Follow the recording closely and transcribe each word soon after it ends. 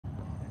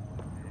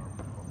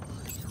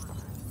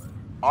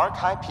Arc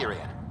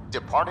Hyperion,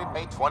 departed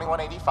May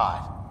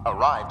 2185,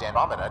 arrived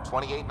Andromeda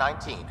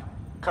 2819.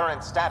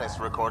 Current status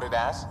recorded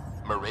as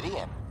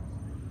Meridian.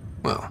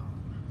 Well,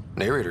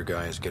 narrator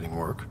guy is getting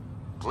work.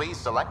 Please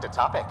select a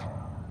topic.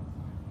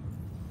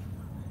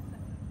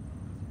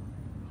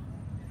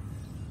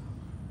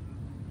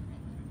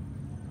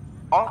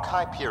 Arc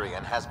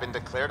Hyperion has been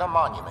declared a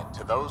monument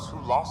to those who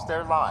lost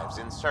their lives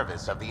in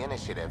service of the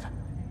Initiative.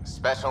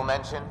 Special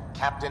mention,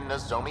 Captain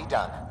Nozomi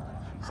Dunn.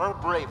 Her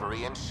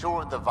bravery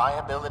ensured the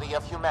viability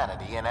of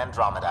humanity in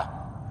Andromeda.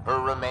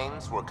 Her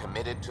remains were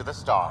committed to the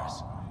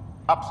stars.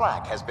 A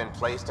plaque has been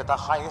placed at the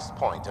highest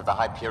point of the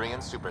Hyperion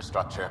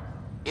superstructure.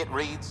 It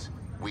reads,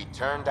 "We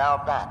turned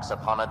our backs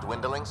upon a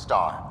dwindling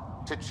star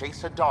to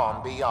chase a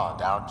dawn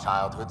beyond our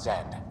childhood's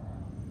end."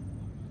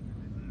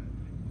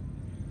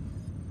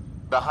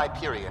 The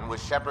Hyperion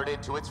was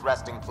shepherded to its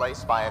resting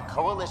place by a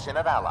coalition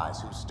of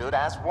allies who stood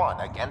as one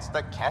against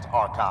the Ket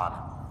Archon.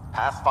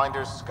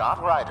 Pathfinder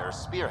Scott Ryder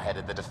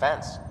spearheaded the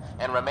defense,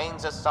 and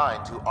remains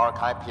assigned to Arc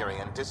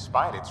Hyperion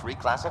despite its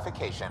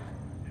reclassification.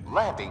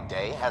 Landing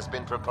Day has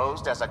been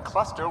proposed as a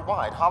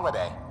cluster-wide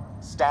holiday.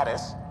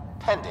 Status,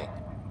 pending.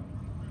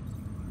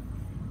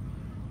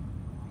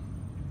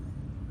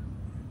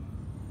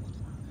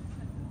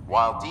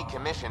 While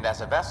decommissioned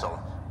as a vessel,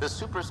 the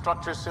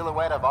superstructure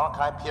silhouette of Arc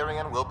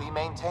Hyperion will be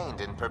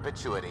maintained in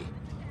perpetuity.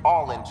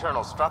 All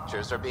internal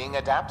structures are being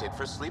adapted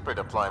for sleeper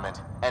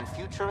deployment and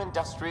future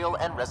industrial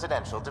and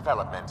residential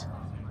development.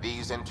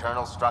 These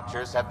internal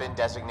structures have been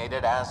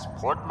designated as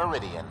Port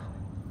Meridian.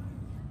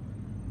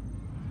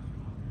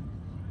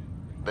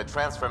 The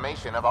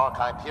transformation of Arc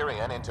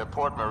Hyperion into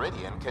Port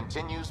Meridian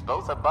continues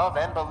both above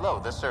and below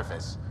the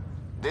surface.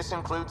 This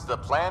includes the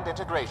planned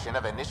integration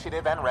of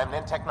Initiative and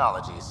Remnant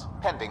technologies,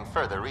 pending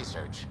further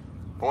research.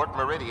 Port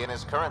Meridian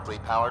is currently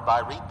powered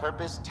by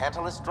repurposed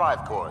Tantalus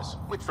drive cores,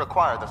 which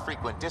require the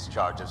frequent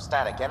discharge of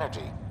static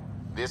energy.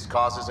 This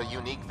causes a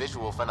unique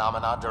visual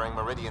phenomena during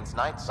Meridian's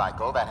night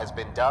cycle that has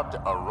been dubbed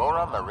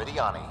Aurora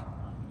Meridiani.